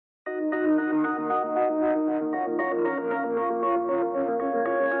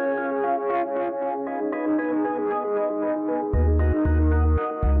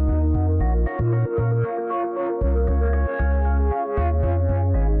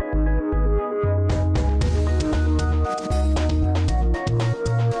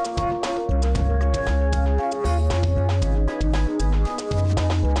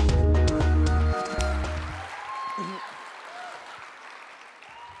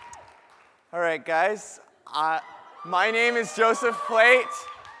All right, guys. My name is Joseph Plate,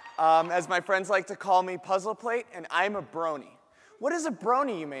 as my friends like to call me, Puzzle Plate, and I'm a brony. What is a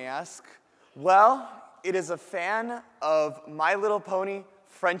brony, you may ask? Well, it is a fan of My Little Pony,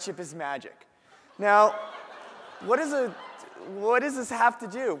 Friendship is Magic. Now, what does this have to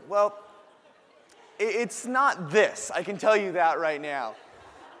do? Well, it's not this. I can tell you that right now.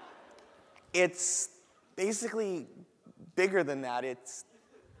 It's basically bigger than that.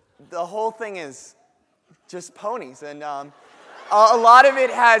 The whole thing is just ponies, and a lot of it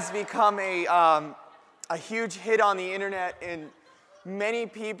has become a huge hit on the internet, and many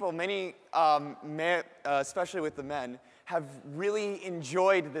people, especially with the men, have really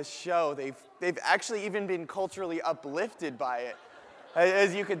enjoyed this show. They've actually even been culturally uplifted by it,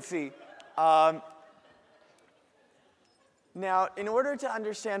 as you can see. Now, in order to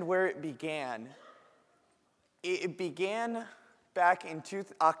understand where it began back in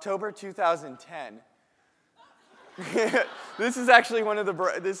October 2010. This is actually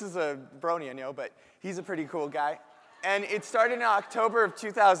this is a brony, I know, but he's a pretty cool guy. And it started in October of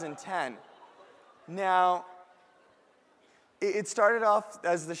 2010. Now, it started off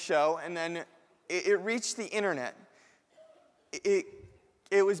as the show, and then it reached the internet.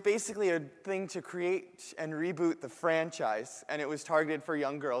 It was basically a thing to create and reboot the franchise, and it was targeted for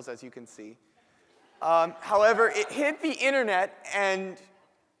young girls, as you can see. However, it hit the internet, and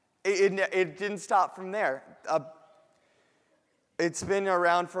it didn't stop from there. It's been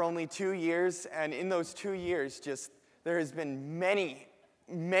around for only 2 years, and in those 2 years, there has been many,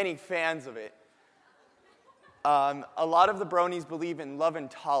 many fans of it. A lot of the bronies believe in love and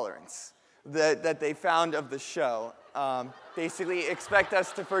tolerance that they found of the show. Basically, expect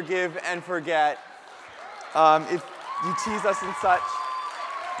us to forgive and forget if you tease us and such.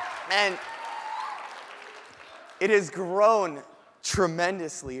 And it has grown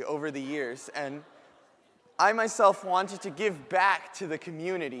tremendously over the years, and I myself wanted to give back to the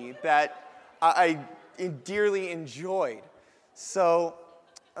community that I dearly enjoyed. So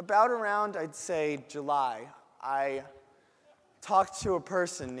about around, I'd say, July, I talked to a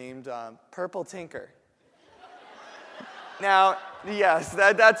person named Purple Tinker. Now, yes,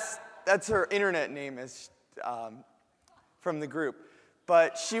 that's her internet name from the group.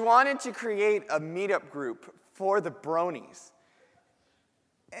 But she wanted to create a meetup group for the bronies.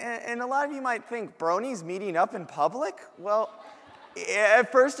 And a lot of you might think, bronies meeting up in public? Well,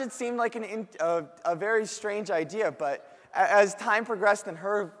 at first it seemed like a very strange idea, but as time progressed and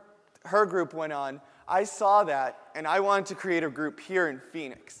her group went on, I saw that, and I wanted to create a group here in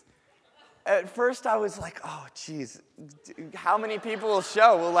Phoenix. At first I was like, oh, geez, how many people will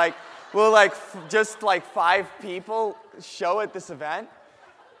show? Will just 5 people show at this event?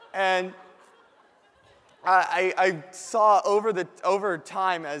 And I saw over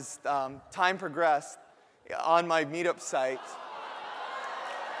time, as time progressed on my meetup site,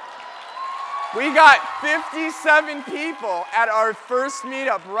 we got 57 people at our first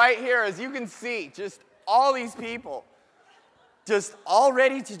meetup right here, as you can see, just all these people, just all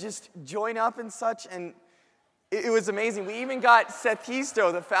ready to just join up and such, and it was amazing. We even got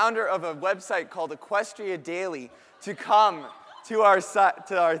Sethisto, the founder of a website called Equestria Daily, to come to our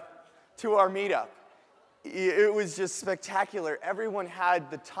meetup. It was just spectacular. Everyone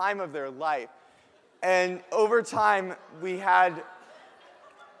had the time of their life. And over time,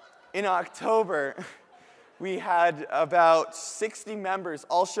 in October, we had about 60 members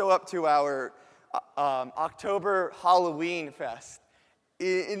all show up to our October Halloween Fest.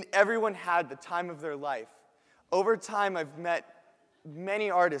 And everyone had the time of their life. Over time, I've met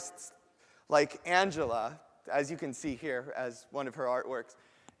many artists like Angela, as you can see here as one of her artworks,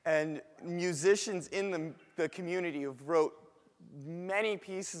 and musicians in the community who've wrote many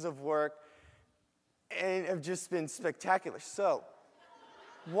pieces of work and have just been spectacular. So,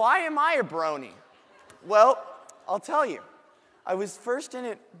 why am I a brony? Well, I'll tell you. I was first in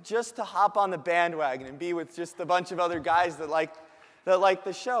it just to hop on the bandwagon and be with just a bunch of other guys that like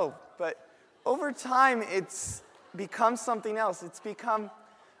the show. But over time, it's become something else. It's become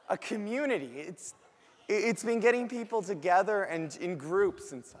a community. It's been getting people together and in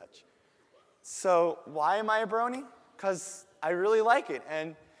groups and such. So why am I a brony? Because I really like it.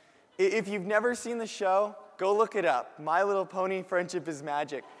 And if you've never seen the show, go look it up. My Little Pony, Friendship is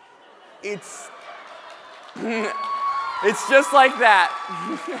Magic. It's just like that.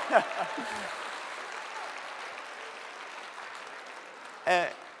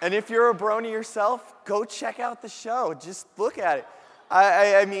 And if you're a brony yourself, go check out the show. Just look at it.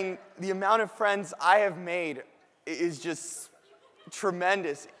 I mean, the amount of friends I have made is just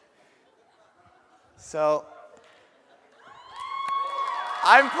tremendous. So,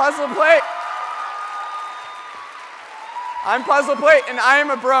 I'm Puzzle Plate. I'm Puzzle Plate, and I am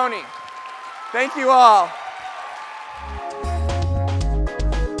a brony. Thank you all.